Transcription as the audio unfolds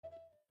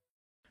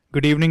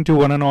Good evening to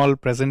one and all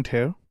present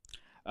here.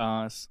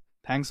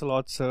 Thanks a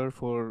lot, sir,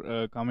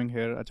 for coming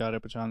here, Acharya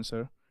Prashant,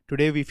 sir.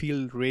 Today we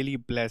feel really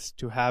blessed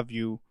to have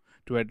you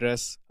to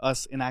address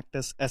us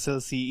Enactus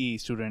SLCE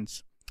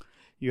students.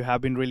 You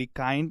have been really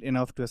kind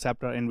enough to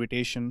accept our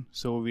invitation,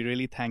 so we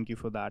really thank you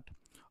for that.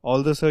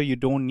 Although, sir, you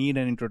don't need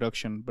an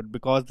introduction, but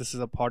because this is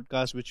a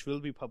podcast which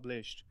will be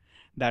published,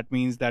 that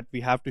means that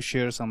we have to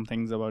share some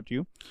things about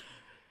you.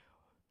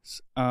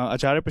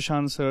 Acharya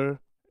Prashant, sir,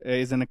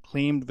 is an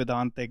acclaimed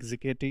Vedanta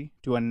executive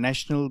to a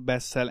national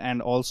bestseller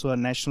and also a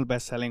national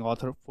best-selling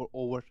author for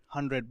over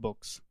 100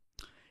 books.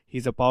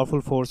 He's a powerful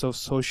force of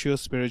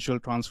socio-spiritual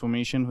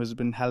transformation who has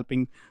been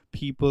helping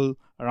people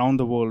around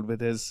the world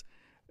with his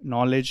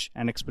knowledge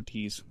and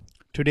expertise.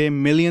 Today,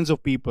 millions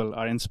of people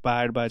are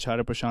inspired by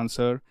Acharya Prashant,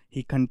 sir.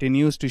 He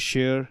continues to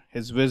share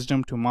his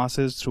wisdom to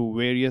masses through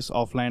various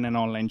offline and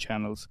online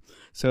channels.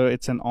 Sir,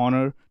 it's an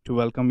honor to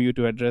welcome you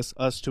to address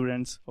us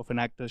students of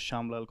Enactus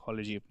Shamlal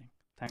College evening.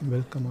 Thank you.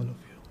 Welcome all of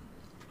you.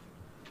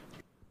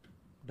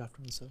 Good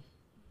afternoon, sir.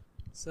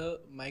 Sir,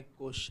 my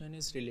question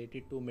is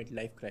related to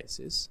midlife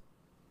crisis.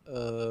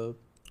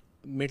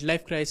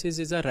 Midlife crisis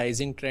is a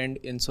rising trend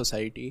in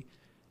society,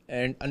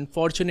 and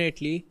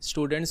unfortunately,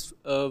 students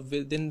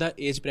within the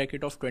age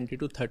bracket of 20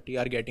 to 30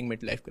 are getting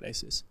midlife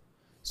crisis.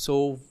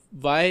 So,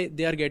 why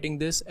they are getting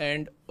this,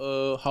 and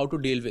how to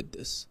deal with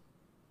this?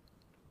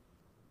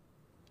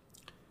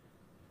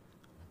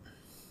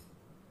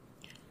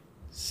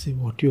 See,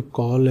 what you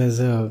call as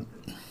a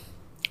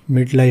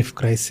midlife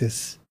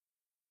crisis,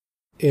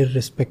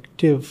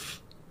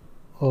 irrespective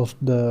of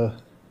the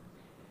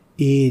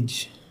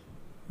age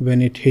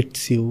when it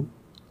hits you,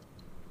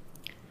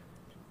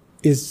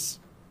 is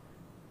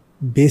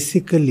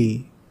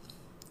basically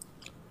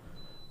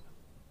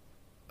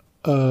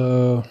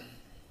a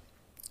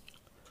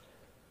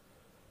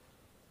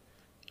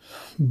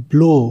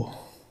blow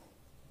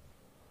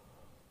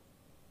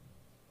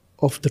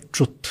of the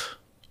truth.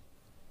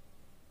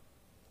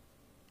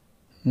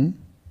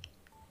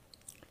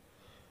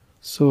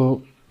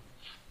 So,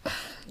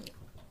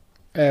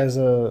 as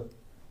a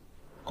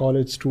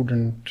college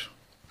student,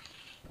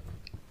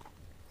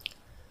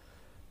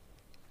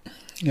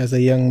 as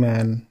a young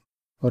man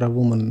or a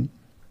woman,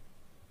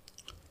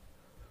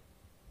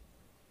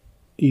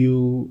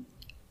 you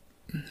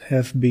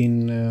have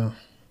been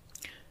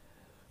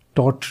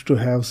taught to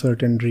have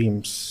certain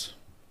dreams.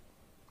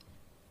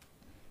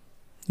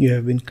 You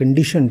have been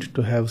conditioned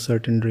to have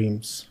certain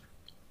dreams.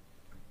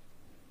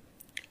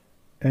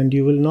 And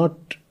you will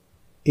not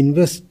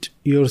invest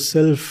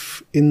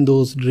yourself in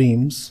those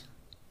dreams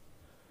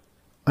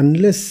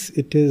unless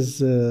it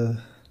is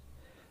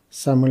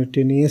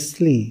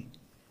simultaneously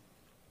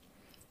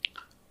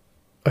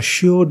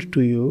assured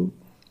to you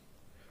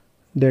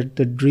that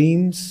the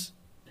dreams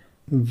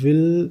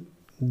will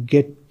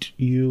get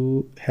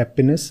you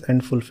happiness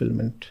and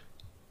fulfillment.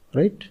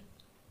 Right?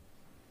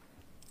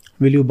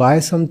 Will you buy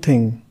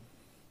something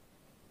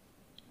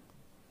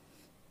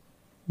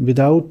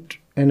without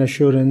an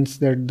assurance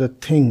that the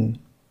thing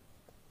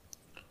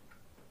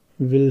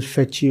will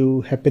fetch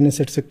you happiness,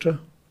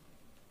 etc.?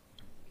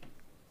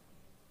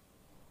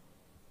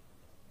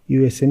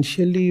 You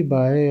essentially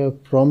buy a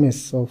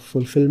promise of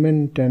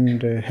fulfillment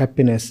and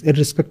happiness,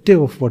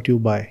 irrespective of what you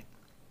buy,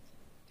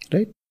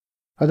 right?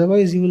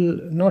 Otherwise, you will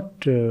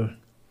not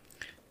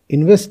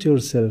invest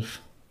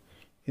yourself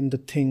in the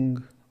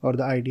thing or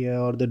the idea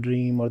or the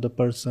dream or the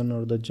person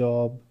or the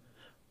job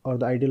or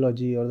the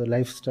ideology or the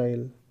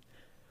lifestyle.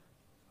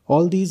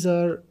 All these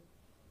are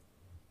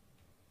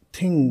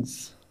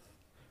things,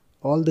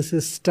 all this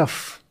is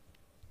stuff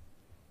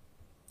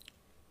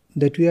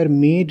that we are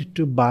made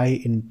to buy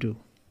into,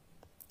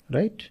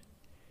 right?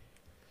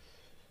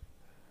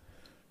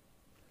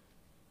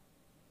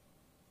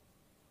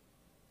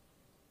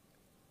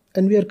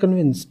 And we are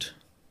convinced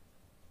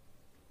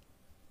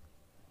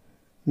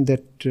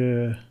that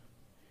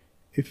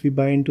if we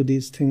buy into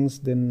these things,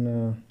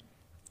 then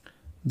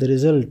the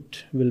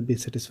result will be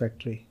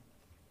satisfactory.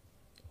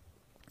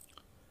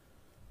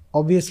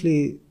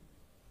 Obviously,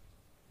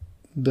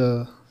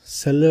 the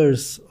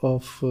sellers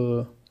of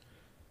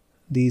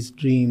these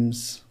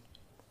dreams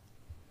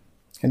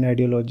and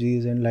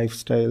ideologies and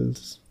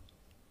lifestyles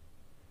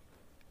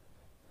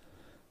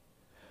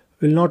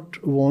will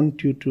not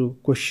want you to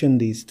question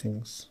these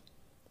things,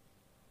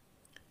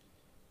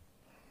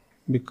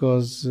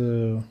 because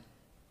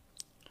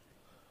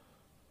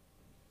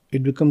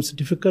it becomes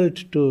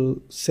difficult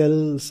to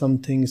sell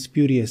something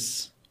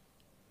spurious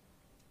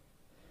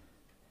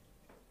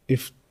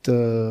if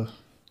the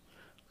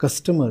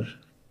customer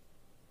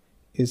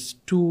is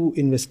too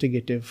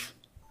investigative,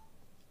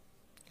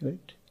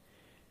 right?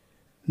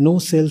 No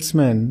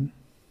salesman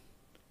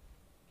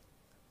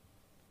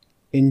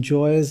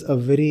enjoys a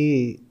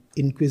very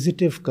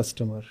inquisitive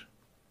customer.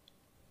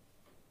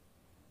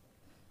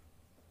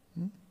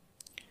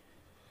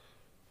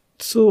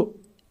 So,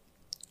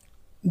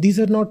 these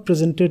are not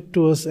presented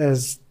to us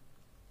as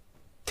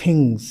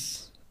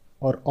things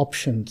or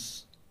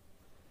options.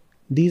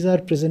 These are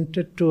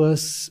presented to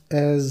us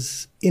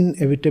as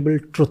inevitable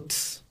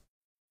truths.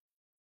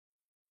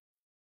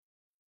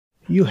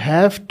 You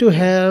have to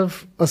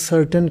have a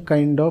certain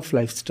kind of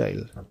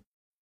lifestyle.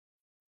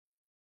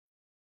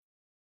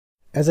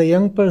 As a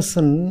young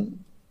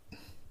person,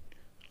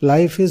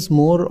 life is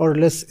more or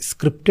less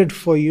scripted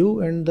for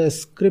you, and the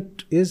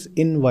script is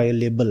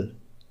inviolable.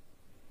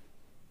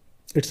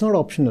 It's not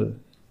optional.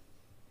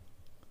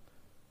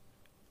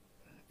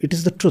 It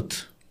is the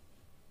truth.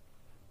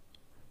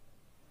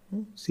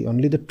 See,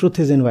 only the truth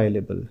is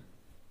inviolable.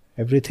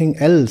 Everything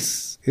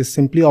else is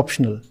simply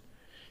optional.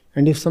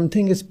 And if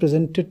something is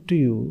presented to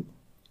you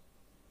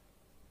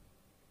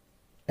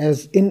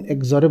as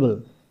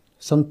inexorable,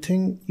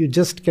 something you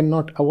just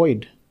cannot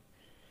avoid,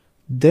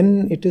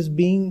 then it is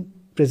being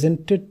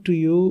presented to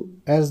you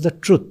as the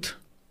truth,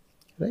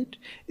 right?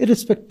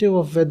 Irrespective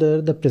of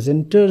whether the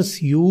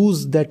presenters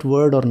use that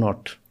word or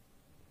not.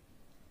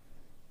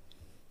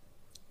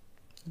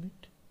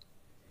 Right?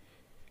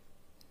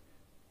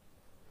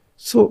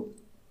 So,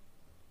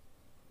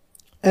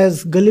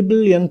 as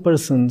gullible young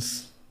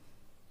persons,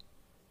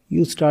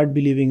 you start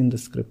believing in the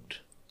script.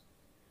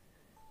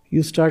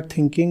 You start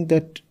thinking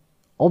that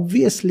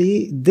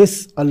obviously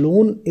this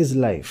alone is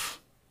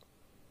life.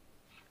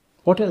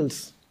 What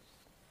else?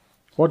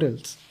 What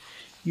else?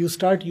 You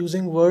start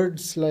using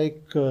words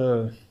like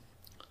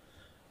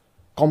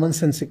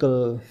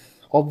commonsensical,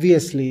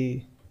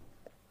 obviously.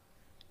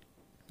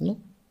 No?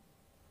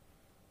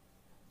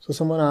 So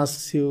someone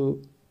asks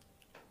you,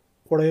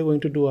 what are you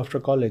going to do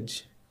after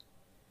college?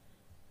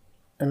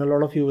 And a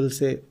lot of you will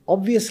say,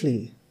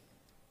 obviously,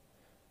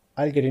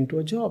 I'll get into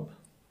a job.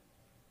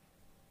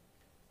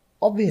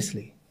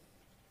 Obviously.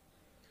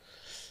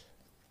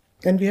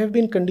 And we have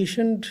been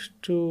conditioned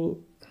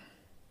to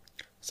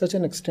such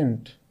an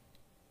extent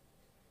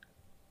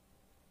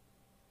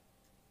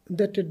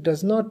that it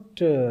does not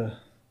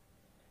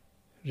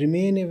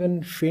remain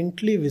even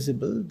faintly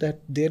visible that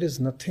there is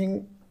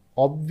nothing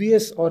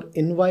obvious or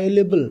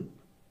inviolable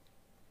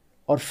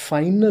or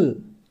final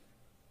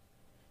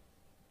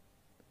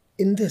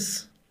in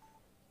this.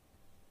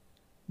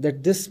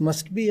 That this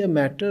must be a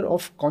matter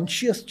of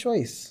conscious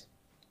choice.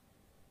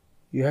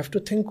 You have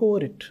to think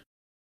over it.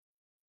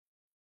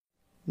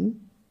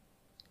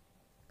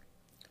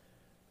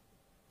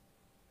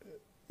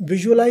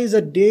 Visualize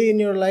a day in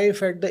your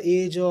life at the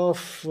age of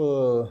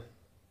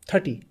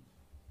 30.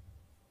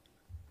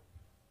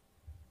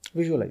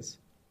 Visualize.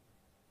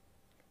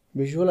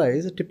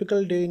 Visualize a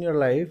typical day in your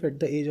life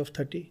at the age of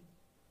 30.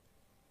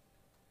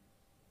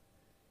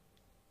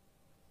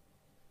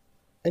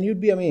 And you'd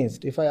be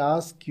amazed if I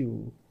ask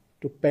you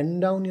to pen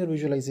down your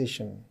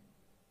visualization.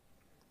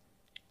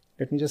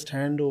 Let me just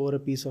hand over a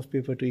piece of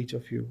paper to each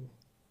of you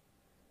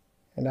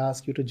and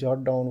ask you to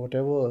jot down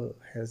whatever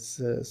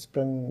has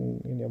sprung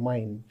in your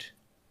mind.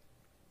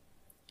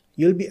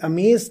 You'll be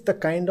amazed the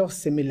kind of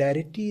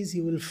similarities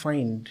you will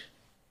find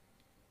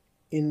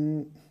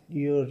in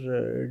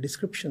your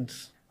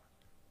descriptions.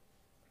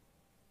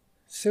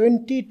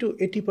 70 to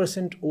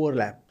 80%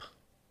 overlap.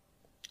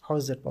 How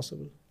is that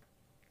possible?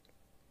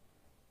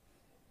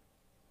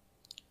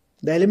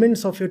 The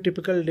elements of your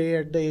typical day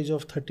at the age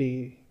of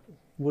 30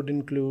 would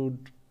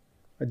include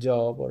a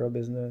job or a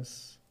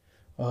business,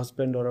 a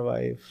husband or a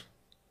wife,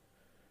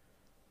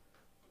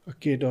 a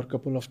kid or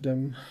couple of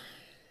them,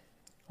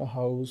 a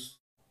house,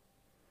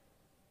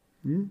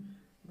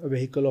 a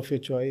vehicle of your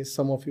choice.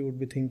 Some of you would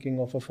be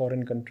thinking of a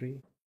foreign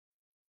country.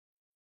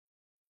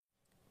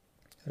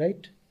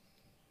 Right?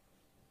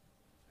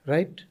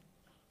 Right?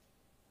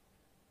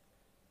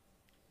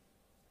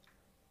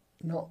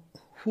 Now,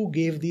 who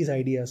gave these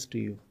ideas to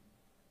you?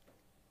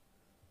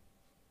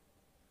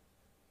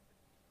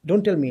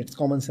 Don't tell me it's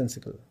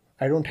commonsensical.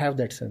 I don't have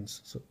that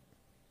sense. So,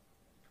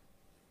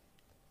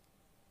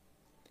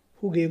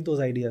 who gave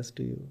those ideas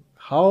to you?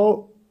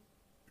 How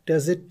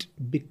does it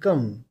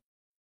become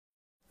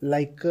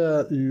like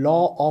a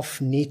law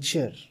of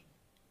nature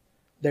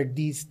that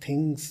these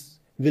things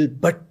will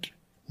but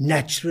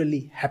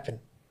naturally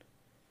happen?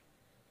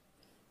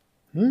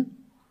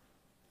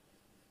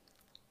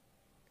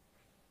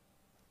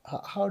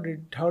 How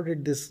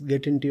did this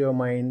get into your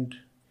mind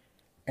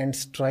and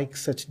strike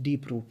such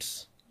deep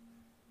roots?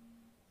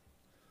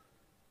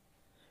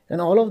 And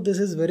all of this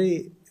is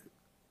very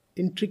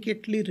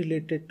intricately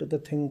related to the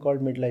thing called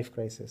midlife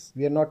crisis.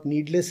 We are not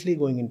needlessly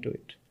going into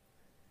it.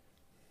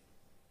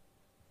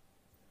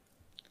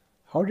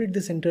 How did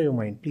this enter your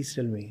mind? Please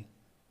tell me.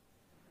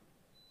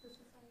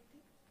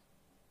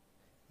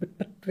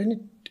 But when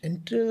it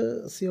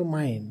enters your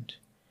mind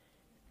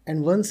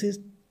and once it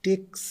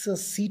takes a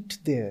seat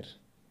there,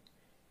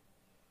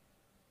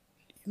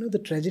 the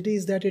tragedy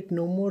is that it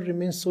no more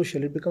remains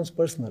social, it becomes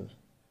personal.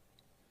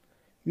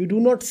 You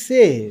do not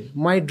say,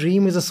 my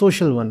dream is a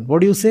social one.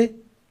 What do you say?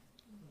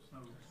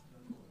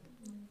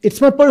 It's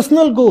my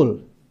personal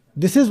goal.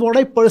 This is what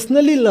I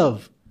personally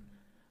love.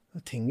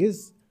 The thing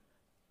is,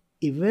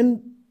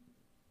 even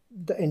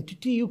the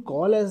entity you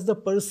call as the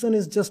person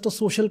is just a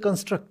social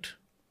construct.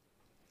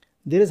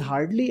 There is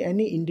hardly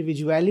any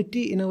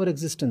individuality in our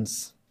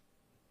existence.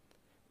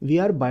 We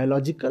are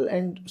biological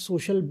and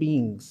social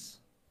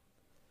beings.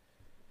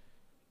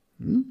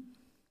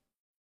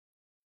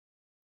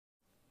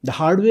 The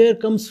hardware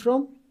comes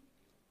from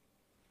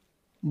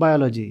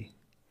biology,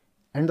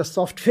 and the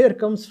software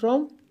comes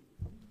from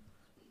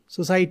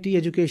society,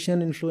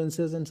 education,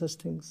 influences, and such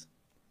things.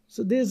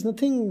 So there is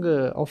nothing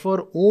of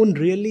our own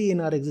really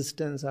in our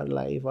existence, our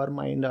life, our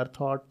mind, our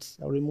thoughts,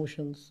 our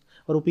emotions,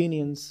 our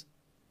opinions.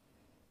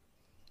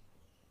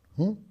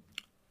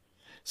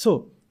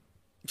 So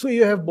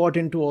you have bought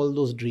into all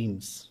those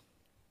dreams.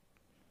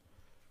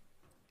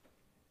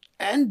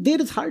 And there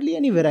is hardly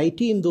any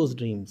variety in those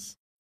dreams.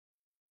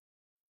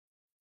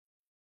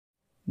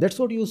 That's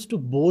what used to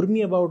bore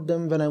me about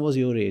them when I was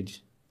your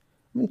age.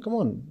 I mean, come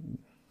on.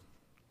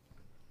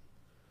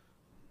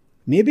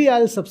 Maybe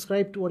I'll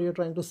subscribe to what you're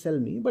trying to sell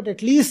me, but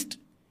at least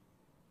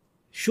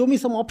show me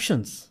some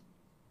options.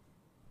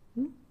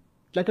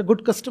 Like a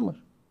good customer.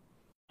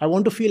 I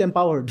want to feel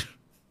empowered.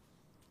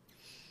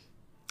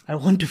 I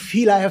want to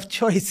feel I have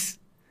choice.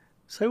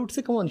 So I would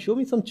say, come on, show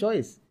me some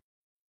choice.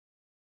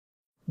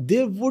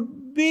 There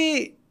would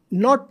be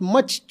not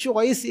much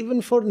choice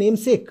even for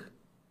namesake.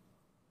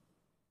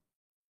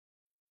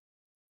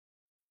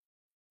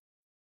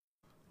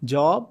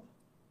 Job,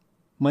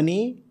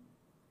 money,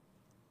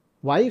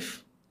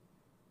 wife,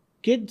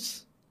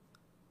 kids.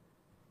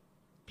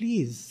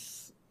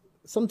 Please,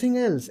 something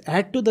else.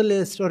 Add to the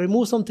list or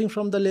remove something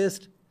from the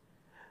list.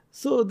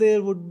 So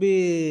there would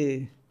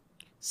be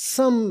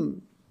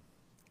some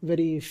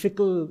very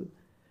fickle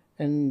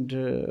and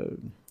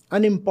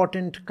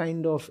unimportant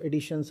kind of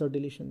additions or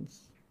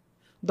deletions.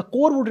 The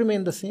core would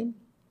remain the same.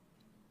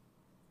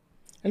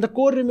 And the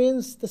core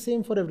remains the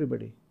same for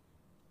everybody.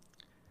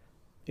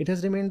 It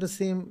has remained the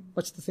same,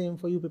 much the same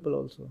for you people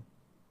also.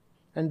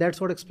 And that's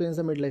what explains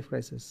the midlife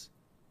crisis.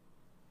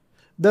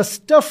 The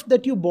stuff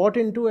that you bought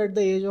into at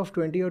the age of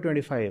 20 or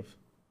 25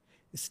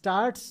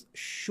 starts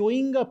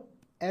showing up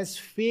as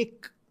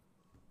fake,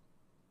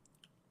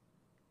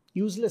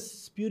 useless,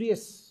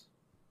 spurious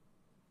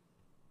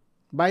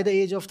by the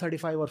age of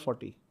 35 or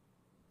 40.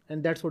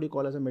 And that's what you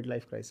call as a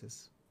midlife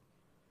crisis.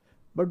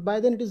 But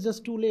by then it is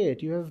just too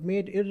late. You have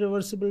made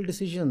irreversible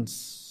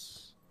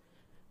decisions.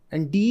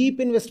 And deep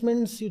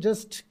investments you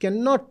just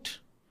cannot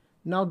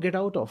now get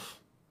out of.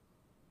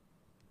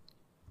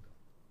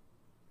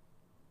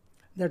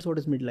 That's what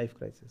is midlife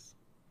crisis.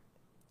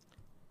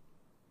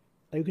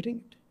 Are you getting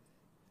it?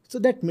 So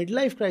that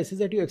midlife crisis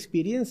that you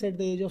experience at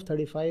the age of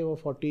 35 or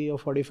 40 or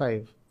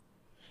 45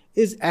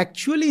 is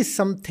actually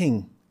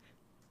something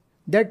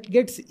that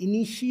gets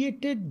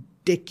initiated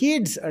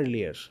decades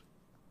earlier.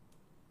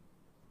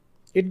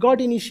 It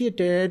got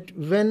initiated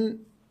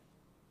when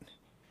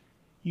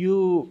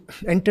you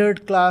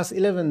entered class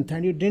 11th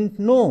and you didn't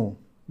know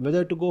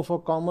whether to go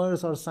for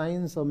commerce or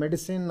science or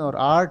medicine or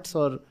arts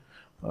or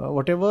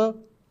whatever.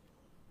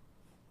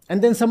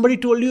 And then somebody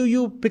told you,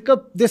 you pick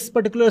up this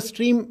particular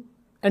stream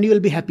and you will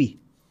be happy.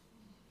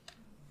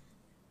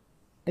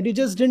 And you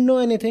just didn't know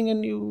anything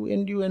and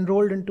you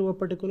enrolled into a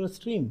particular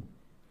stream.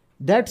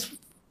 That's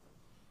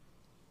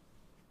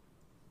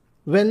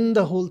when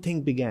the whole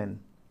thing began.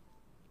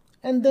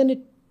 And then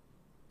it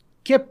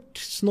kept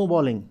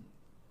snowballing.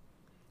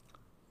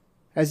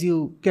 As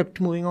you kept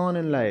moving on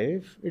in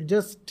life, it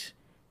just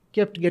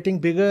kept getting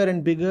bigger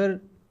and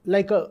bigger,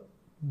 like a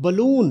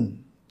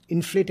balloon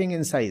inflating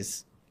in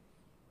size.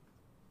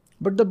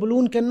 But the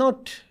balloon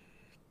cannot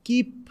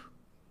keep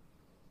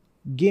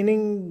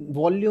gaining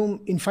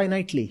volume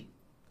infinitely.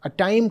 A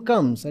time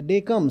comes, a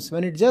day comes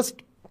when it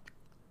just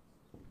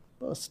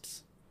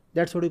bursts.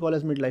 That's what we call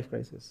as midlife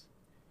crisis.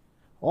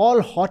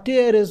 All hot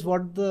air is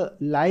what the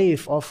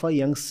life of a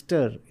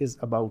youngster is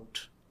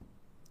about.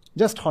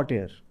 Just hot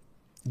air.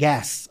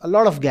 Gas, a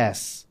lot of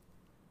gas.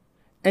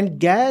 And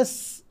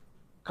gas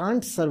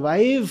can't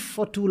survive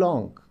for too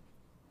long.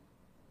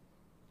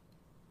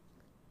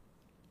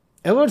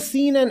 Ever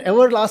seen an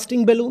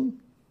everlasting balloon?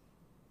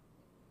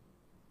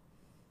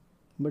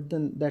 But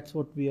then that's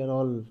what we are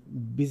all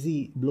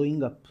busy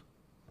blowing up.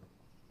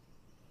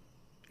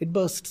 It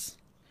bursts.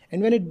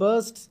 And when it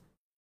bursts,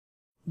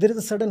 there is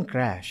a sudden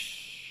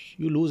crash.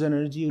 You lose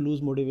energy, you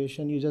lose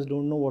motivation, you just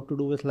don't know what to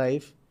do with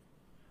life.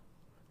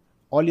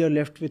 All you're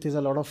left with is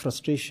a lot of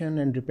frustration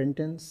and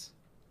repentance.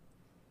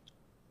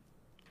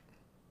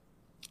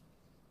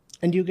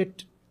 And you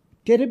get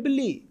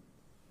terribly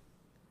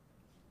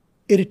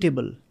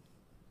irritable.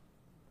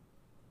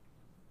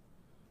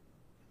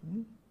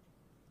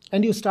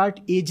 And you start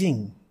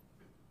aging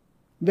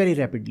very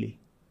rapidly.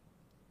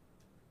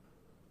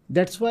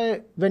 That's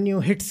why when you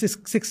hit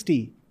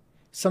 60,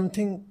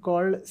 something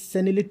called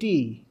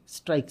senility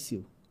strikes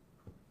you.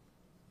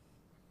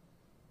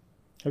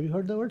 Have you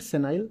heard the word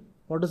senile?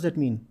 What does that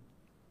mean?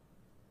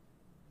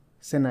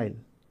 Senile.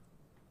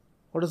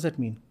 What does that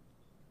mean?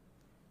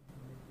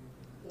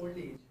 Old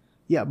age.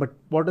 Yeah, but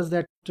what does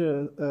that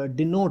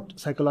denote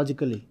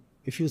psychologically?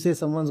 If you say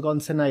someone's gone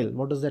senile,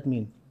 what does that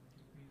mean?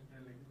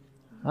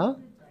 Huh?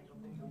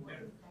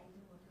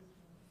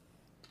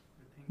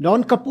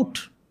 Gone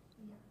kaput.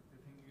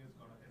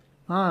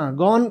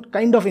 Gone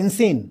kind of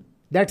insane.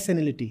 That's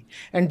senility.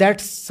 And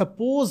that's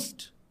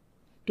supposed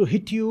to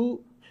hit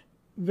you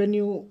when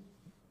you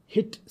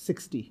hit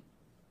 60.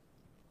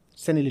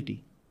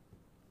 senility.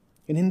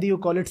 In Hindi you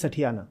call it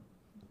Sathiyana.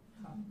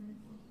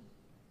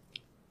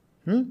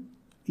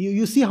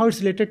 You see how it's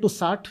related to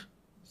Sat,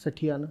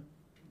 Sathiyana.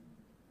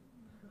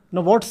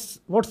 Now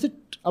what's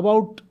it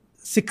about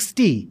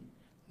 60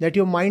 that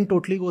your mind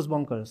totally goes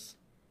bonkers?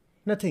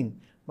 Nothing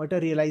but a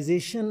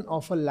realization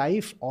of a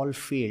life all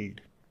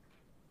failed.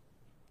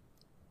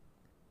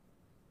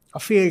 A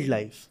failed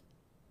life.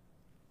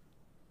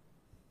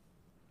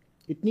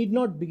 It need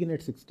not begin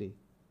at 60.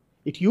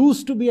 It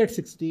used to be at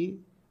 60,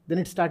 then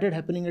it started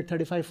happening at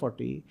 35,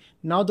 40.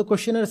 Now the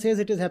questioner says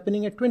it is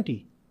happening at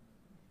 20.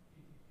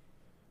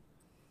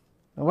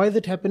 Now why is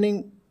it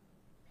happening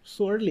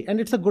so early? And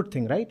it's a good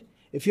thing, right?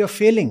 If you are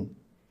failing,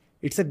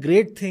 it's a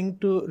great thing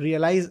to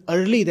realize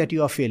early that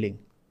you are failing,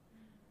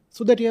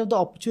 so that you have the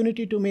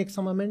opportunity to make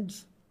some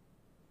amends.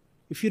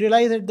 If you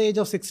realize at the age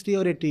of 60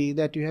 or 80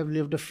 that you have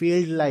lived a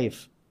failed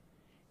life,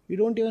 you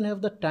don't even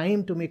have the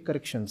time to make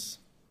corrections.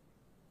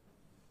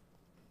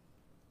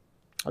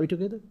 Are we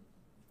together?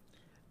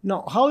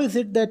 Now, how is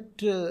it that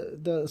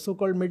the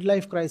so-called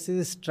midlife crisis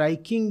is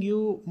striking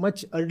you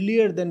much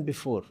earlier than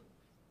before?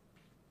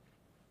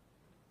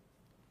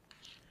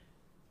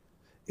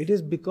 It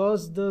is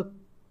because the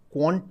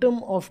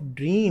quantum of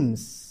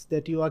dreams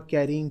that you are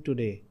carrying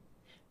today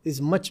is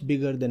much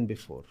bigger than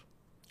before,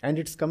 and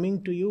it's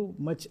coming to you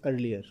much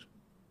earlier.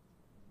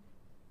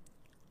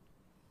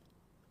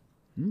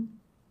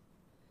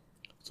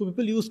 So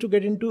people used to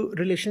get into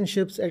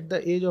relationships at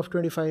the age of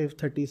 25,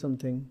 30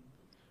 something.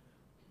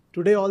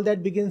 Today all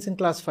that begins in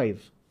class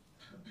 5.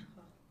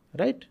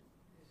 Right?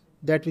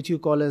 That which you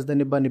call as the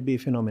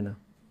nibba-nibbi phenomena.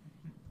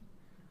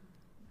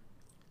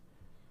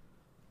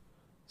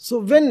 So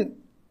when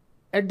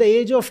at the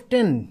age of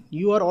 10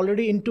 you are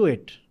already into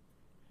it,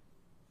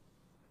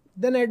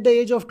 then at the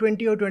age of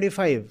 20 or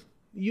 25,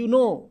 you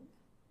know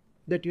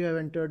that you have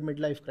entered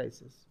midlife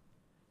crisis.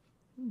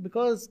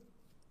 Because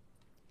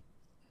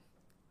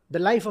the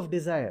life of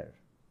desire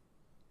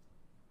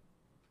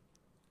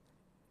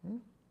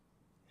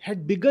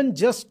had begun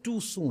just too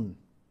soon.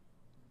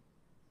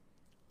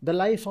 The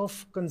life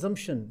of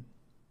consumption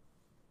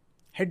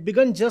had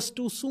begun just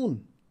too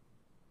soon.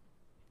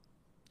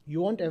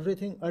 You want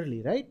everything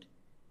early, right?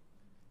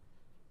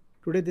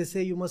 Today they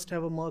say you must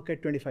have a mark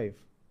at 25.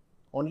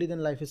 Only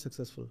then life is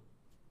successful.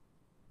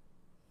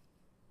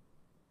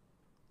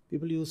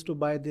 People used to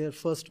buy their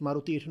first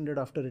Maruti 800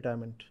 after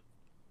retirement.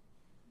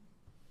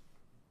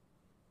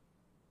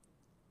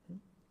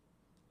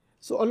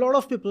 So a lot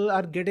of people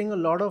are getting a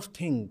lot of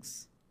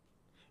things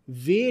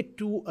way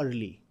too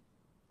early.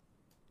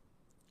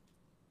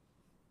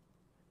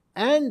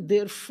 And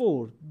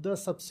therefore, the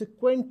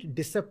subsequent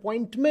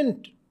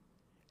disappointment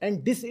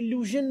and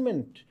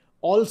disillusionment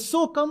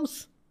also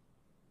comes,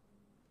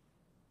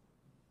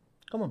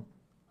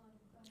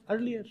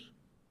 earlier.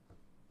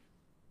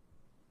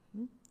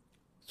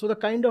 So the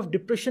kind of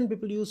depression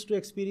people used to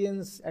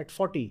experience at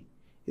 40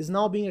 is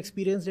now being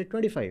experienced at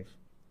 25.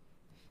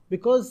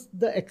 Because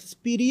the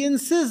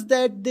experiences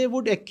that they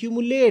would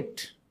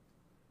accumulate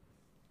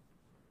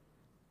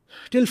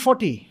till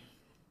 40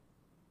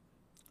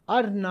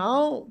 are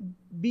now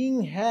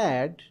being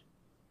had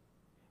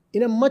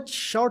in a much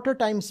shorter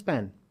time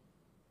span.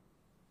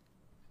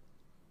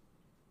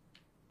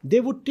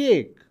 They would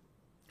take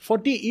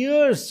 40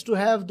 years to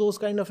have those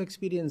kind of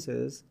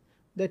experiences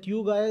that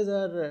you guys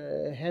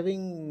are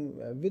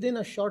having within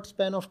a short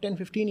span of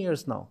 10-15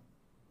 years now.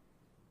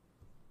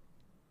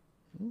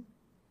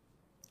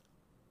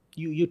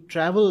 You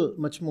travel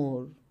much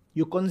more,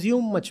 you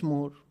consume much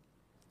more.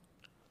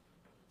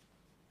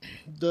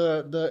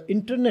 The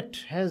internet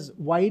has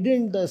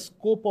widened the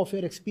scope of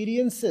your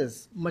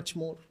experiences much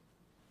more.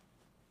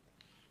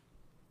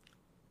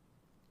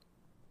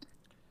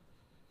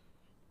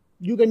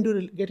 You can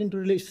get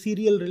into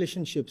serial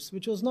relationships,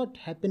 which was not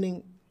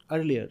happening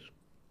earlier.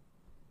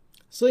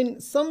 So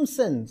in some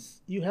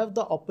sense, you have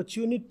the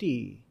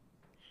opportunity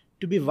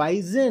to be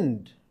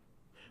wizened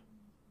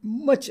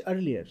much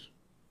earlier.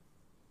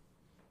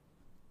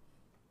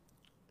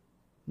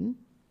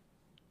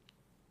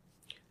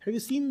 Have you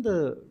seen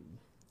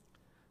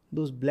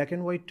those black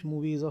and white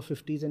movies of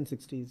 50s and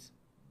 60s?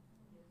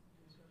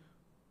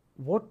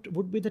 What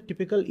would be the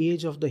typical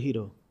age of the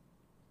hero?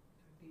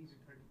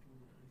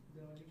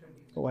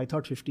 Oh, I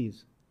thought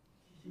 50s.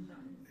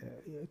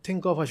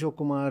 Think of Ashok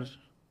Kumar.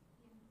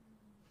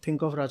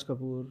 Think of Raj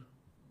Kapoor.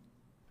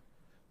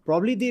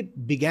 Probably they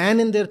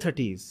began in their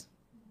 30s.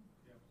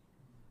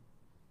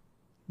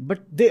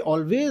 But they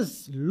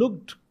always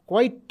looked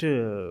quite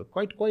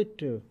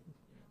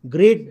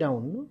grayed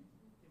down. No?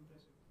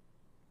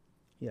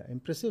 Yeah,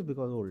 impressive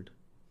because old.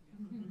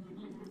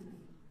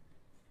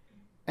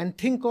 And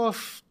think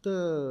of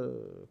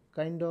the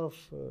kind of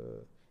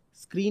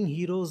screen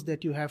heroes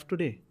that you have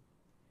today.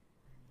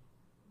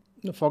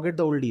 No, forget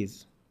the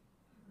oldies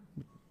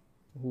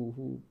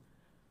who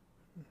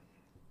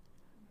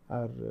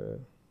are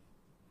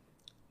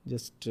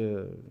just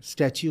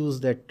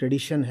statues that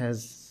tradition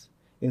has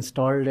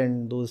installed,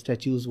 and those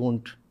statues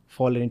won't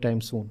fall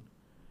anytime soon.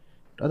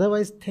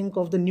 Otherwise, think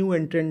of the new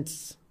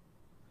entrants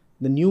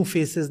the new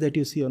faces that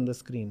you see on the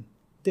screen,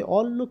 they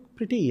all look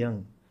pretty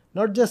young.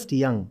 Not just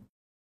young,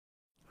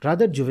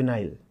 rather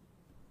juvenile,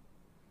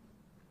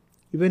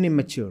 even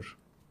immature.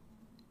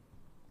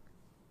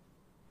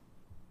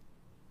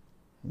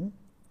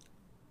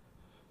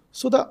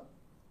 So the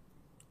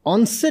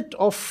onset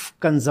of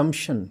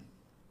consumption,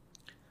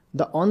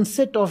 the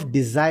onset of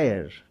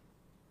desire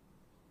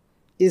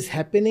is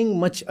happening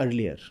much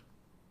earlier.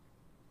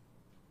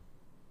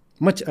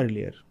 Much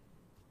earlier.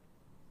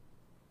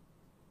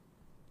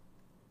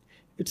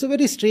 It's a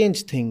very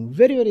strange thing,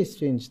 very, very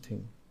strange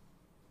thing.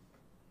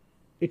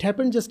 It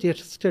happened just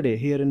yesterday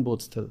here in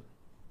Bodhstal.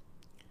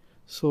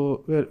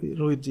 So, where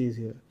Rohitji is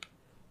here.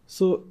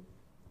 So,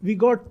 we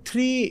got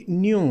 3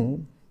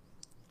 new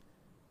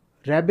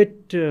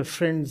rabbit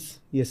friends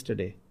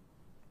yesterday.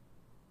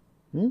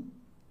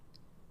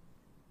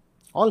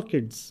 All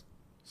kids,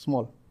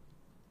 small.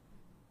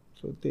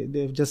 So,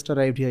 they've just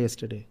arrived here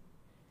yesterday.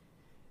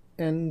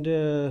 And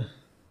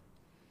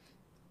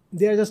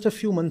they are just a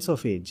few months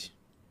of age.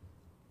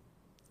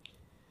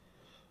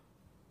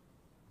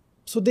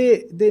 So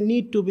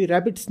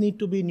rabbits need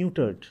to be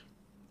neutered.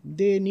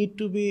 They need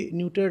to be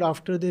neutered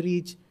after they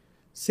reach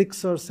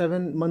 6 or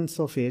 7 months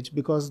of age,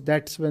 because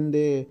that's when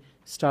they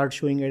start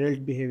showing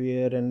adult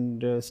behavior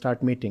and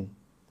start mating.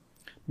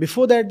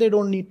 Before that, they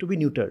don't need to be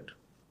neutered.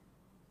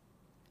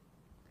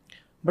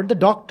 But the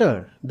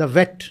doctor, the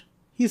vet,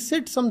 he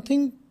said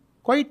something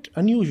quite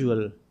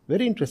unusual,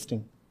 very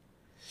interesting.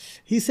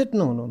 He said,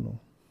 no.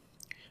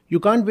 You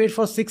can't wait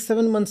for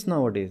 6-7 months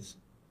nowadays.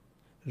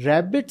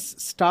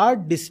 Rabbits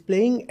start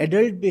displaying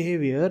adult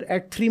behavior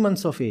at 3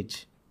 months of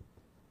age.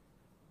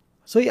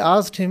 So he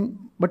asked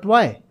him, but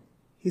why?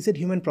 He said,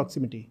 human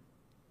proximity.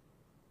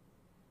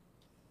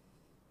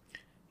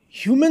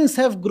 Humans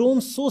have grown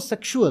so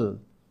sexual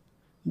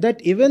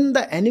that even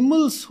the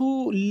animals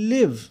who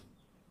live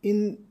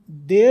in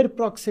their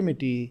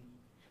proximity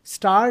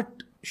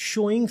start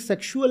showing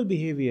sexual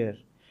behavior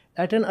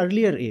at an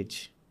earlier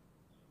age.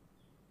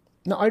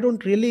 Now, I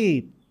don't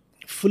really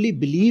fully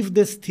believe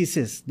this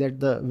thesis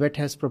that the vet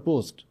has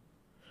proposed.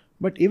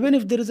 But even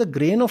if there is a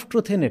grain of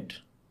truth in it,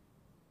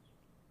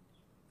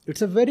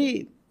 it's a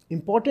very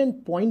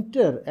important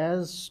pointer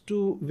as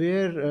to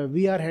where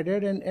we are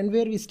headed and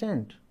where we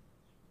stand.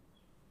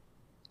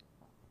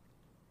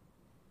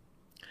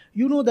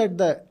 You know that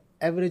the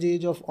average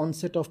age of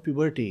onset of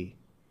puberty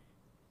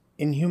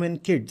in human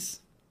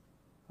kids,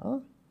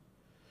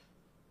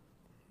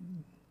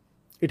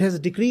 it has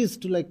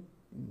decreased to like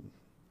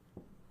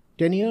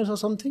 10 years or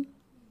something.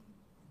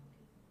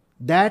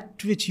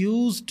 That which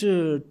used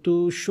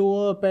to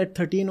show up at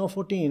 13 or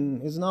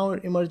 14 is now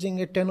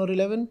emerging at 10 or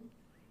 11.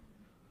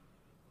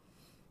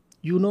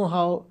 You know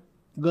how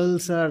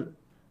girls are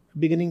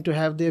beginning to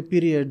have their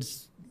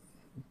periods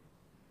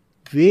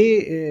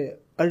way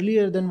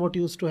earlier than what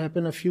used to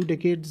happen a few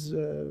decades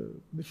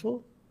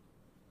before.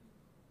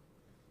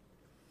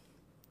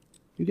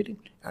 You getting?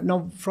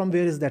 Now, from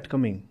where is that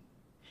coming?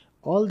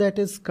 All that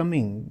is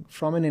coming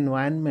from an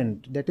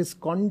environment that is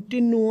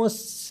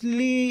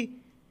continuously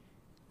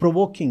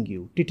provoking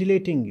you,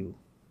 titillating you,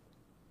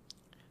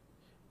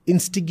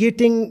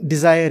 instigating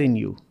desire in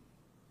you.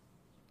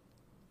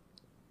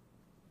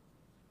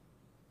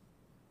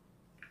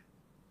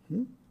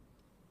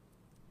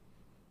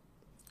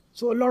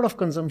 So a lot of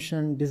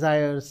consumption,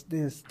 desires,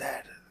 this,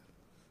 that.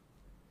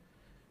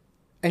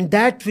 And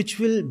that which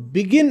will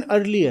begin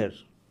earlier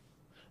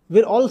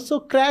will also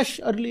crash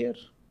earlier.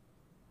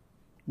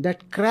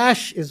 That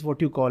crash is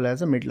what you call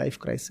as a midlife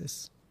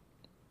crisis.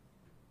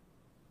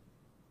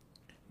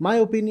 My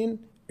opinion,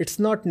 it's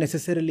not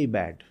necessarily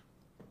bad.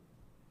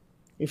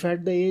 If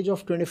at the age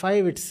of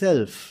 25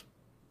 itself,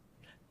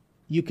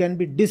 you can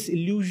be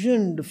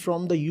disillusioned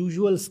from the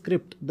usual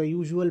script, the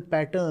usual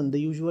pattern, the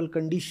usual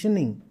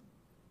conditioning,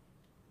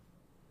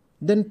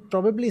 then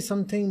probably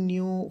something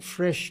new,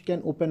 fresh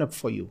can open up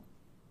for you.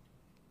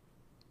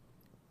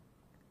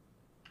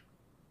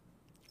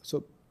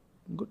 So,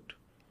 good.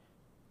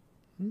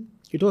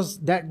 It was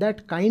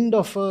that kind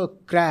of a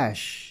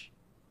crash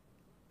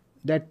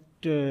that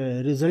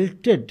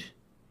resulted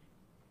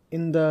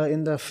in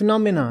the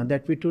phenomena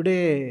that we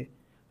today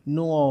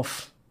know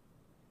of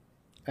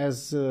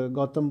as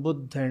Gautam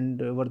Buddha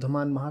and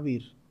Vardhaman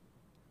Mahavir.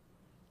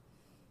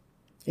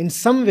 In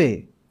some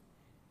way,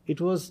 it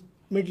was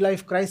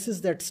midlife crisis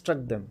that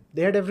struck them.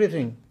 They had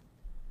everything.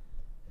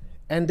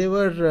 And they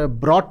were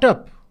brought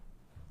up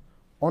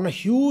on a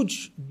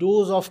huge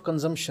dose of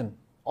consumption,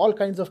 all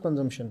kinds of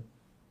consumption.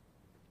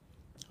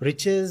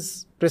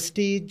 Riches,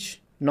 prestige,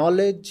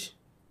 knowledge,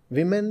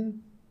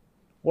 women,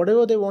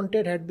 whatever they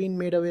wanted had been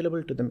made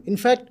available to them. In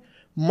fact,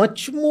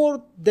 much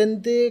more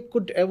than they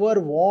could ever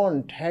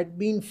want had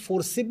been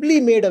forcibly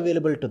made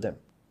available to them.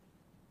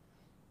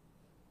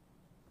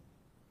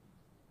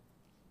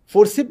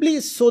 Forcibly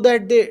so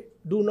that they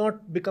do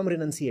not become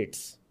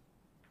renunciates.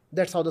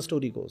 That's how the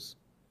story goes.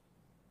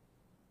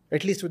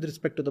 At least with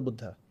respect to the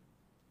Buddha.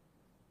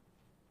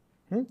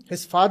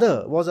 His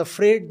father was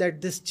afraid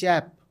that this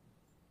chap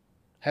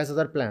has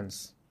other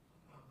plans.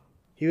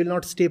 He will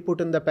not stay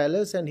put in the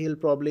palace, and he'll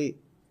probably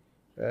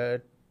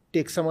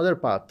take some other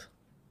path.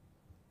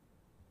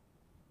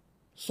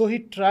 So he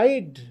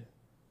tried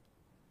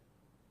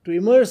to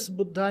immerse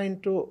Buddha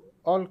into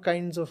all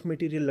kinds of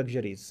material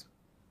luxuries.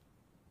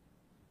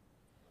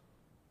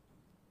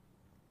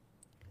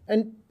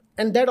 And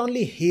that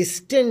only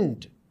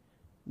hastened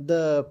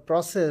the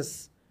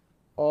process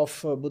of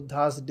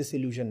Buddha's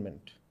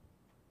disillusionment.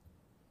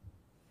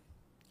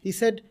 He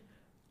said,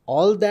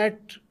 all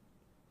that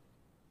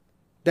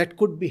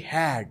could be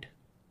had,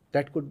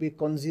 that could be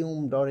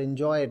consumed or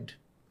enjoyed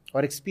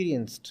or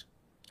experienced,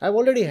 I've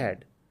already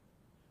had.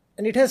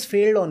 And it has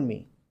failed on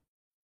me.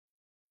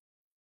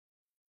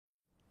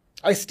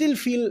 I still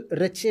feel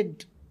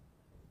wretched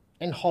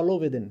and hollow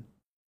within.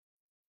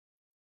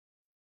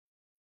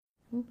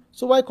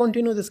 So why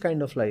continue this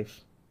kind of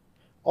life?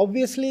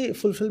 Obviously,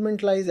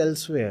 fulfillment lies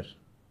elsewhere.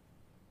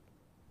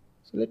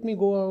 So let me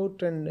go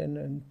out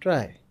and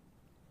try.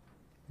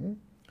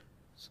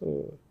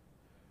 So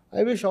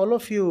I wish all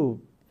of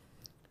you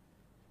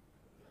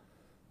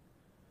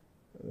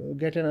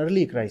get an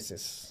early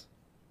crisis.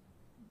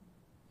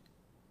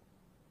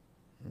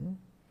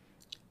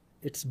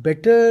 It's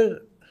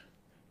better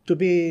to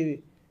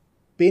be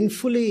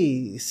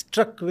painfully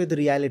struck with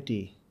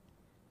reality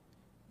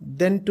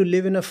than to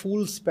live in a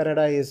fool's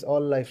paradise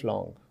all life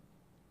long.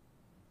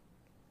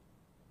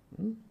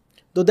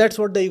 Though that's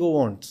what the ego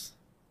wants.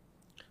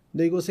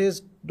 The ego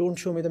says, don't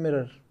show me the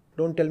mirror.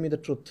 Don't tell me the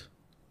truth.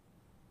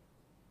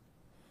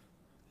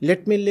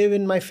 Let me live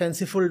in my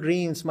fanciful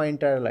dreams my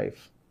entire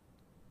life.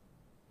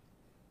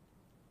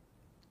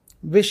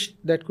 Wish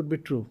that could be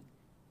true.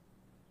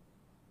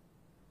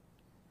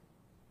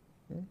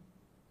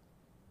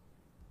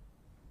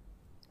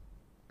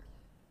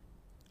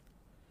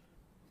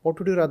 What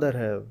would you rather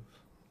have?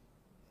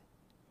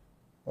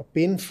 A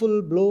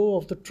painful blow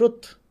of the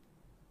truth?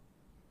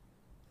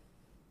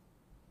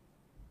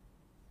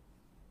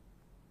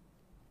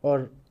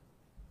 Or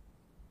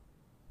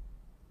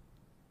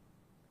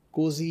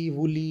cozy,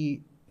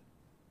 woolly,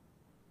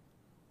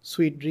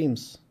 sweet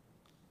dreams?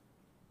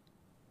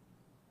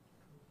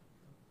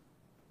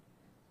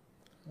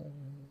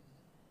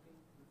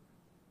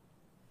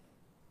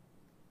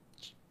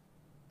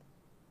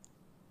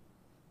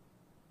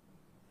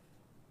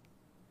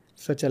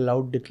 Such a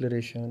loud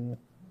declaration,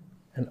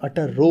 an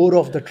utter roar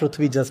of the truth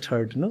we just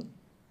heard, no?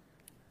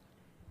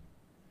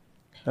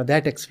 Now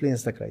that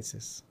explains the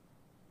crisis.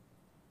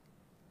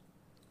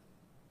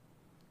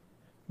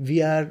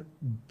 We are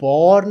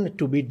born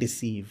to be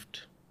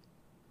deceived.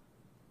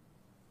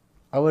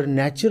 Our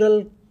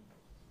natural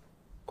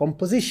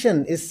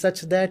composition is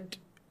such that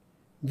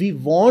we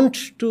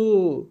want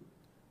to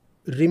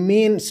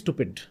remain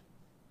stupid.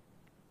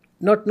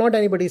 Not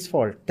anybody's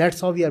fault.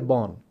 That's how we are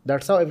born.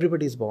 That's how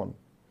everybody is born.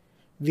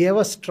 We have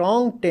a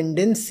strong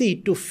tendency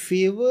to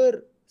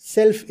favor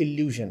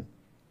self-illusion.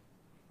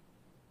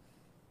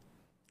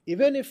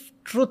 Even if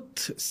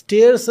truth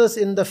stares us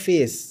in the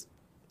face,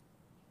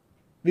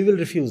 we will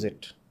refuse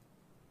it.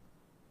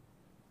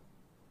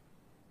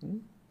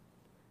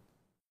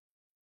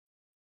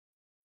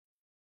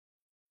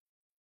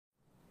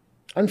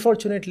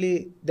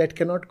 Unfortunately, that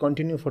cannot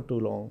continue for too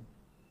long.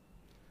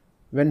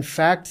 When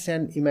facts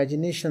and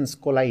imaginations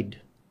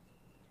collide,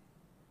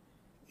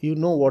 you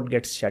know what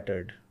gets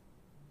shattered.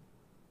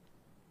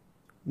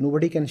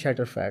 Nobody can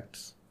shatter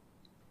facts.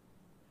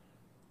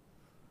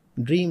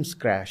 Dreams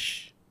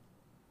crash.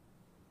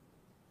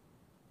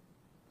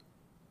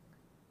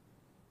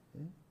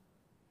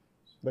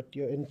 But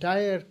your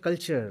entire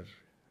culture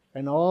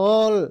and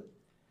all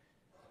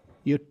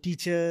your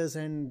teachers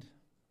and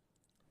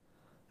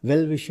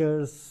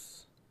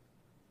well-wishers,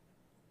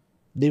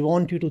 they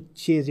want you to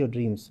chase your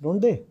dreams,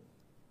 don't they?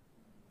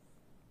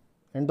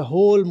 And the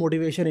whole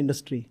motivation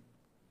industry.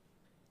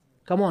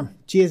 Come on,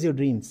 chase your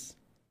dreams.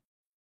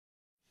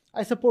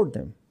 I support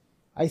them.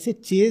 I say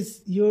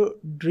chase your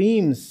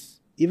dreams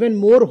even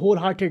more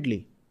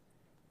wholeheartedly,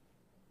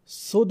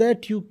 so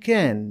that you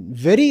can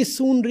very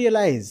soon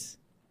realize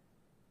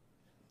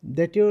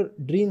that your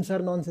dreams are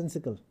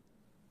nonsensical.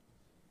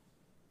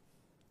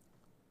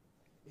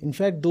 In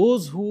fact,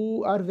 those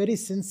who are very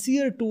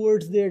sincere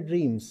towards their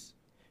dreams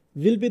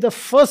will be the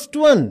first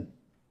one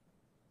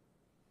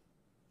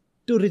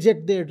to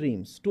reject their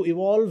dreams, to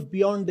evolve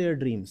beyond their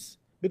dreams,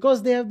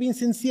 because they have been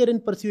sincere in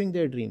pursuing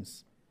their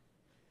dreams.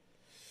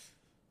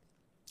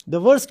 The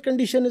worst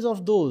condition is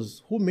of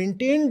those who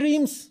maintain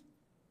dreams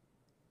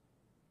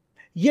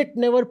yet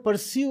never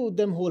pursue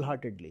them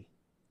wholeheartedly.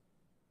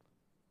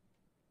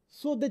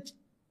 So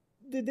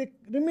they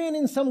remain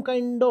in some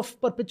kind of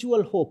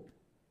perpetual hope.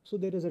 So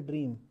there is a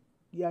dream.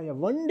 Yeah,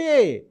 one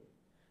day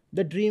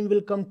the dream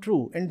will come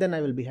true and then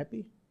I will be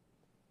happy.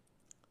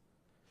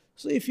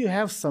 So if you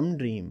have some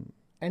dream,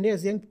 and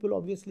as young people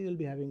obviously will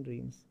be having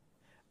dreams,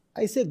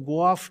 I say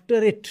go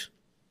after it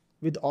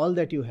with all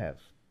that you have.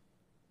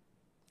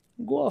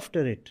 Go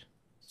after it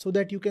so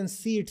that you can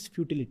see its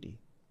futility.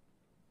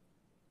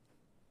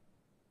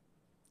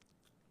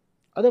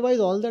 Otherwise,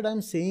 all that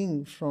I'm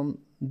saying from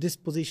this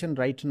position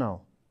right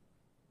now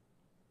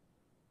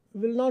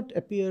will not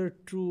appear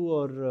true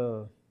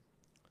or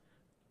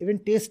even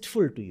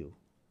tasteful to you.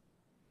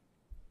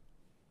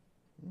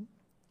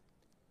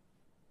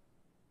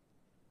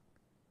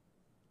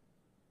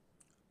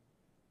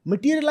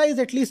 Materialize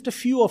at least a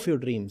few of your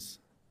dreams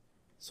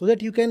so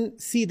that you can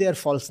see their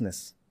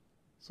falseness,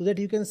 so that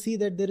you can see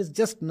that there is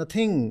just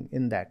nothing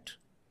in that.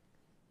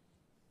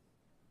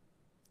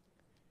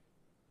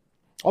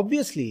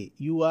 Obviously,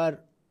 you are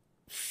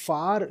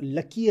far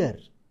luckier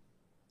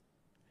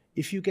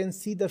if you can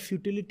see the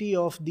futility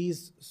of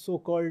these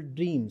so-called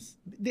dreams.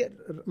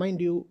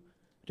 Mind you,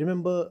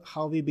 remember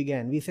how we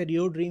began. We said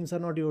your dreams are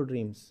not your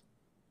dreams.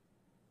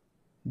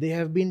 They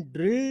have been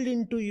drilled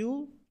into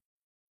you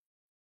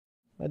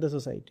by the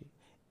society.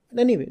 And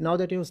anyway, now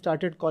that you have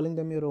started calling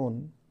them your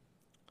own,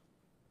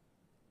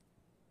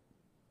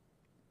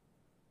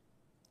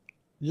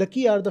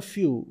 lucky are the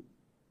few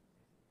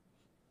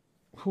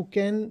who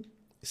can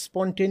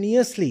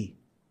spontaneously,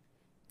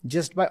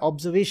 just by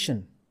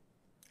observation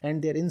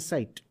and their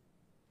insight,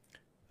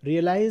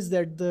 realize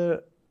that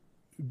the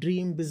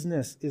dream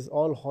business is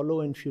all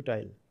hollow and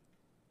futile.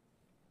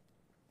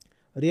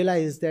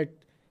 Realize that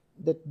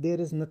there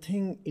is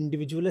nothing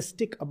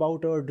individualistic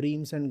about our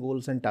dreams and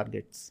goals and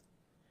targets.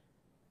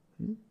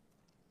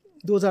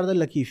 Those are the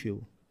lucky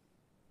few.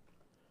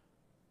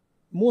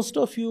 Most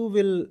of you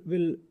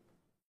will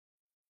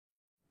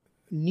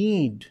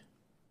need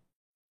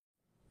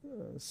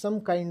some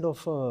kind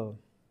of a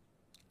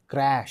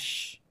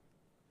crash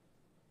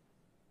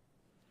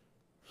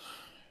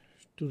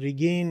to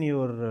regain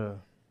your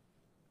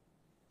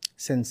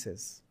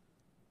senses.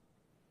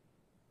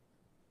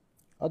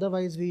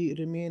 Otherwise, we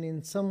remain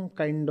in some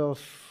kind of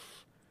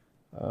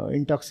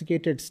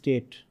intoxicated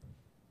state,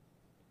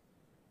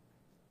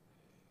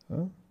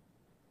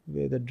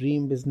 where the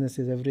dream business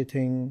is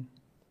everything,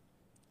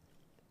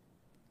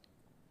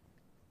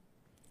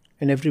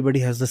 and everybody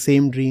has the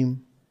same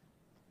dream.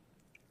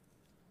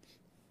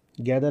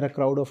 Gather a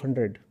crowd of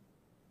 100.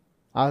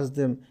 Ask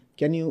them,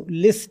 can you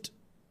list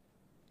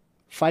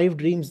 5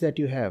 dreams that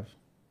you have?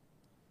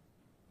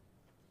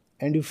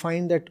 And you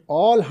find that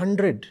all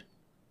 100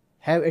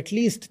 have at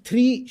least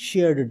 3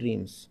 shared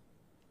dreams.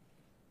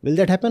 Will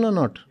that happen or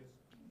not?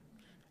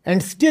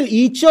 And still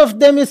each of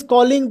them is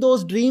calling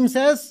those dreams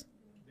as,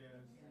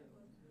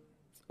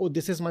 oh,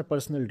 this is my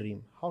personal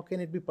dream. How can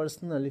it be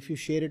personal if you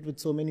share it with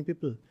so many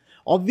people?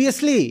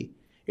 Obviously,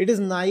 it is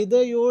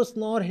neither yours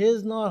nor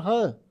his nor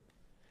her.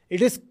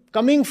 It is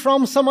coming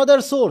from some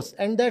other source,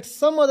 and that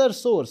some other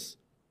source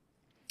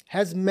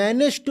has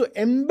managed to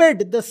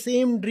embed the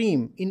same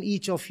dream in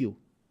each of you.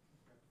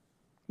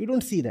 You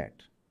don't see that.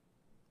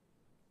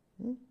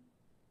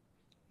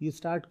 You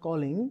start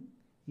calling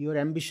your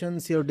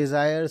ambitions, your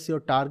desires, your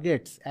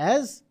targets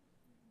as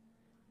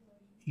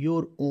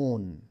your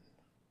own.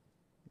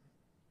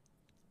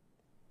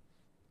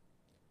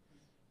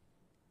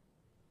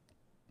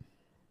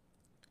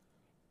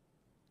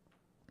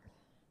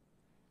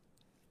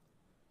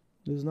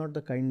 This is not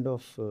the kind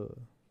of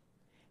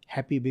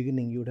happy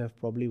beginning you would have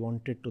probably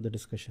wanted to the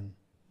discussion.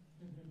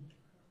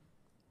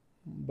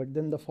 But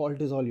then the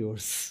fault is all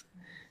yours.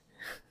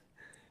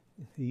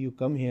 You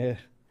come here,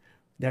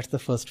 that's the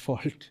first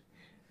fault.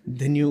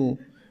 Then you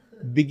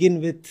begin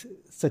with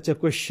such a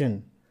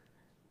question.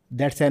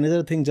 That's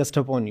another thing just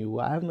upon you.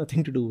 I have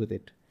nothing to do with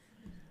it.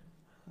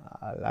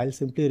 I'll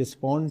simply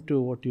respond to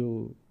what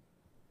you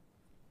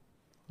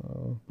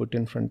put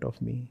in front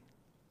of me.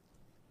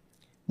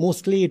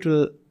 Mostly it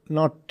will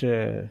not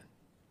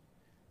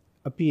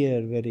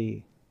appear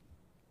very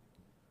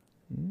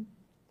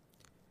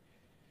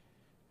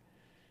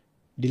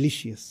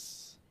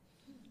delicious.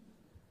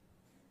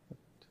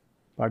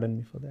 Pardon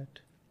me for that.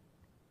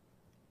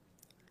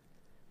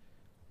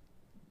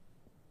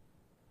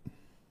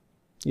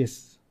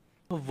 Yes.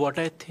 What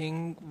I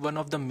think one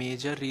of the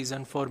major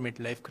reason for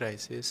midlife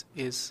crisis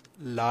is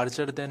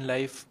larger than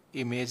life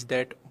image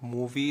that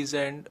movies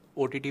and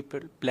OTT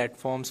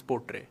platforms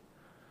portray.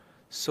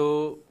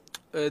 So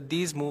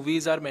these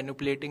movies are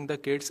manipulating the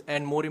kids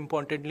and more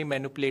importantly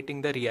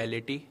manipulating the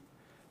reality,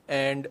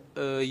 and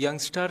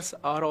youngsters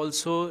are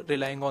also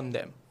relying on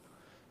them.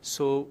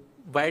 So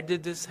why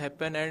did this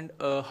happen, and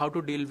how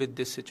to deal with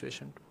this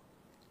situation?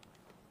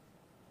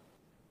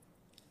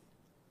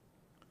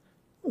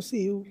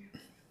 See,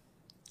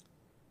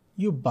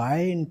 you buy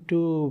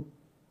into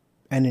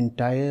an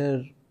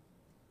entire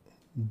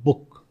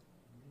book.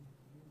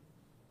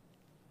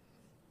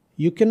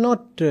 You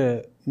cannot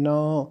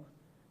now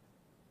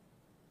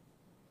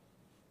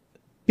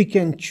pick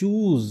and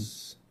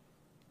choose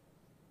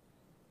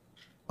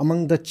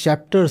among the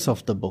chapters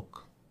of the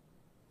book.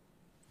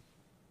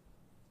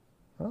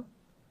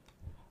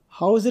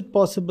 How is it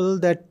possible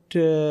that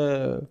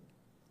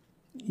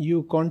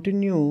you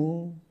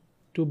continue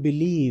to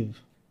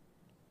believe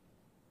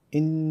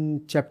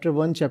in chapter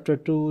 1, chapter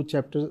 2,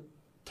 chapter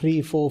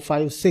 3, 4,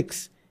 5,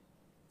 6,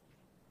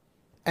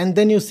 and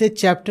then you say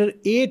chapter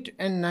 8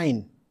 and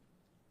 9,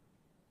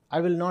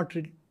 I will not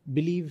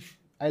believe,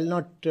 I'll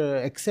not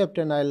accept,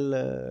 and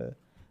I'll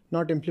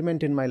not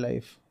implement in my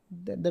life?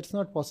 That's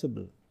not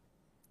possible.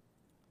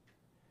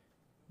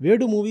 Where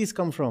do movies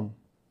come from?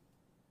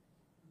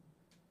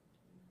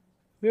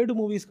 Where do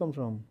movies come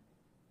from?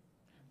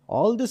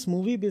 All this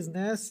movie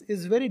business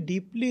is very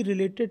deeply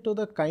related to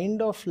the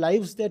kind of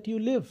lives that you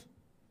live.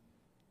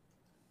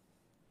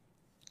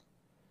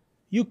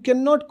 You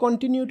cannot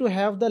continue to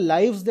have the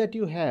lives that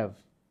you have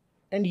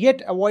and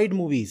yet avoid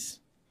movies.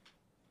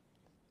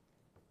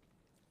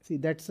 See,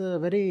 that's a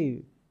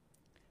very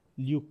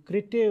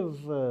lucrative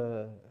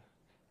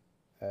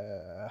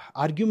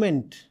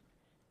argument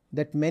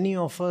that many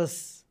of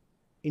us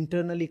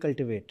internally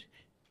cultivate.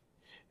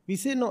 We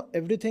say, no,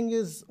 everything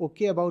is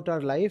okay about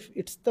our life.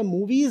 It's the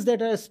movies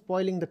that are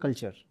spoiling the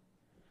culture.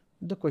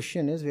 The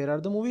question is, where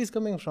are the movies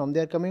coming from? They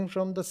are coming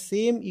from the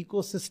same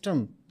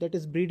ecosystem that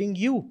is breeding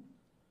you.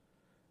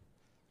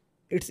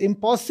 It's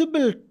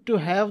impossible to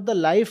have the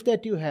life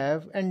that you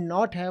have and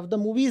not have the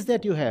movies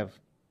that you have.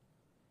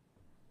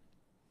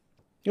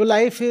 Your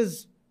life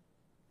is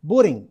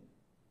boring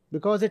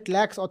because it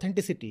lacks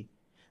authenticity.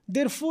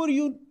 Therefore,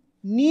 you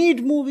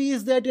need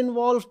movies that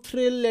involve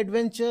thrill,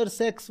 adventure,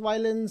 sex,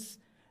 violence,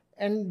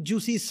 and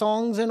juicy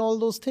songs and all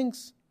those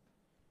things.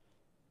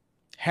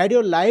 Had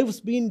your lives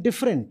been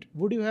different,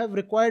 would you have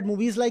required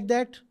movies like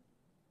that?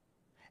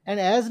 And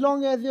as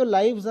long as your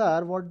lives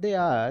are what they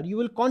are, you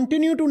will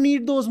continue to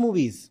need those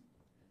movies.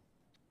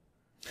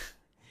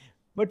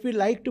 But we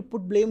like to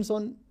put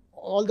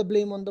all the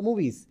blame on the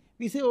movies.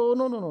 We say, oh,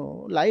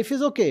 no, life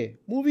is okay.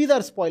 Movies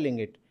are spoiling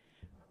it.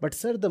 But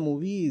sir, the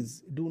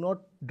movies do not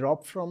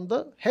drop from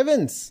the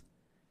heavens.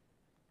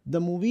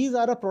 The movies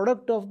are a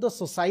product of the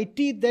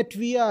society that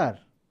we are.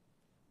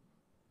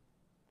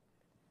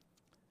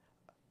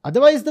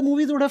 Otherwise, the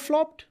movies would have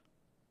flopped.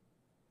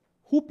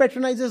 Who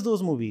patronizes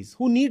those movies?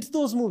 Who needs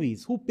those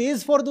movies? Who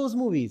pays for those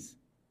movies?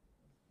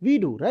 We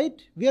do, right?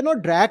 We are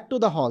not dragged to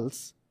the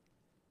halls.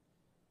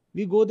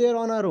 We go there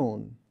on our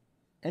own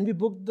and we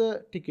book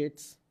the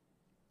tickets.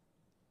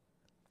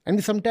 And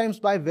we sometimes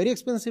buy very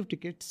expensive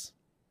tickets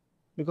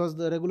because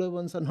the regular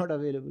ones are not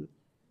available.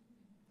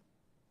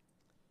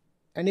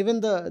 And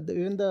even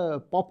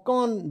the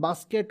popcorn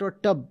basket or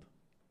tub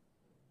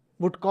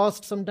would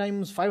cost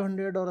sometimes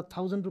 500 or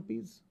 1,000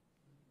 rupees.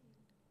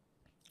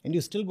 And you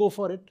still go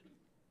for it.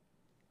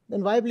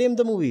 Then why blame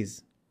the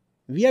movies?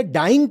 We are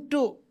dying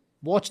to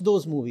watch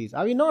those movies,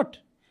 are we not?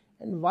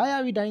 And why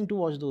are we dying to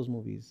watch those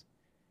movies?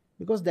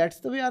 Because that's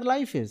the way our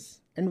life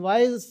is. And why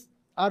is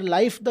our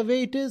life the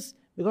way it is?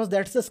 Because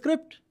that's the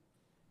script.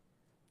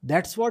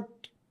 That's what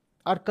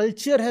our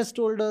culture has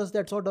told us,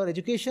 that's what our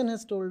education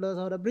has told us,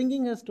 our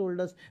upbringing has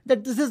told us,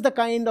 that this is the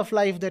kind of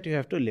life that you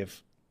have to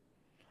live.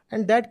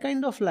 And that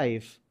kind of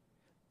life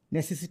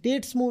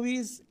necessitates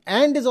movies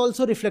and is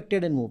also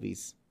reflected in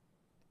movies.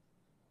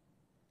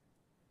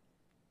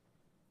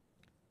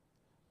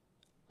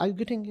 Are you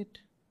getting it?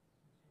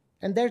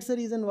 And that's the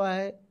reason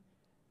why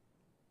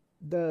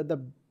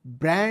the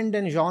brand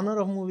and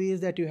genre of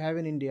movies that you have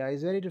in India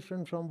is very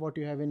different from what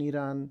you have in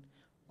Iran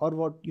or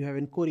what you have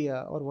in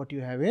Korea or what you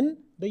have in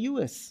the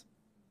US.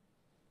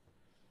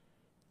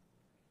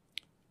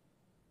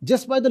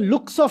 Just by the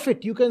looks of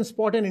it, you can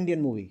spot an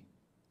Indian movie.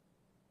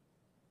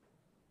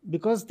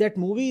 Because that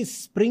movie is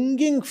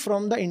springing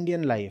from the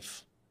Indian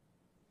life.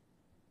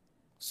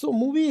 So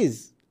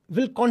movies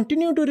will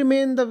continue to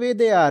remain the way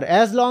they are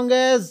as long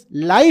as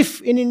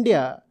life in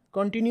India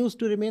continues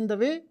to remain the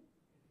way.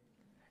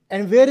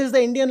 And where is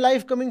the Indian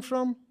life coming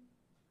from?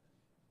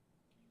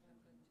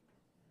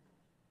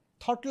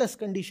 Thoughtless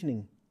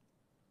conditioning.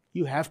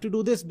 You have to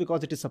do this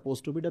because it is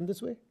supposed to be done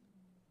this way.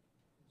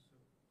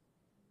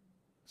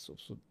 So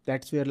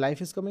that's where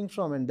life is coming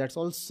from, and that's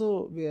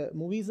also where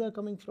movies are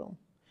coming from.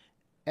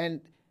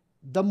 And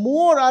the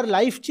more our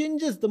life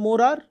changes, the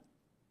more our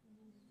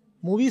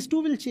movies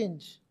too will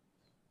change.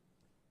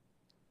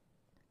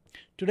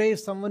 Today, if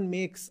someone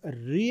makes a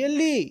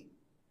really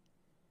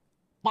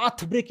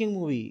path-breaking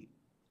movie,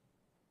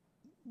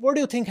 what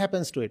do you think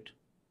happens to it?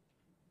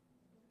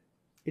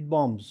 It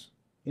bombs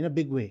in a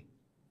big way.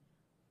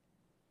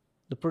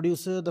 The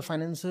producer, the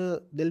financier,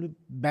 they'll be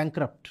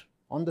bankrupt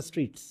on the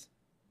streets.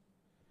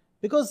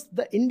 Because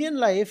the Indian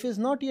life is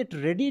not yet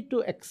ready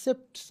to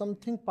accept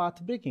something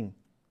path-breaking.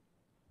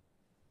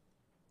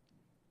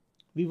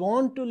 We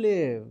want to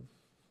live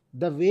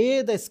the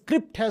way the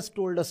script has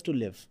told us to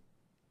live.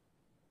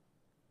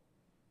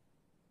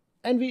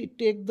 And we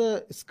take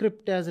the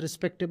script as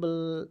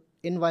respectable,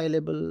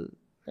 inviolable,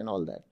 and all that.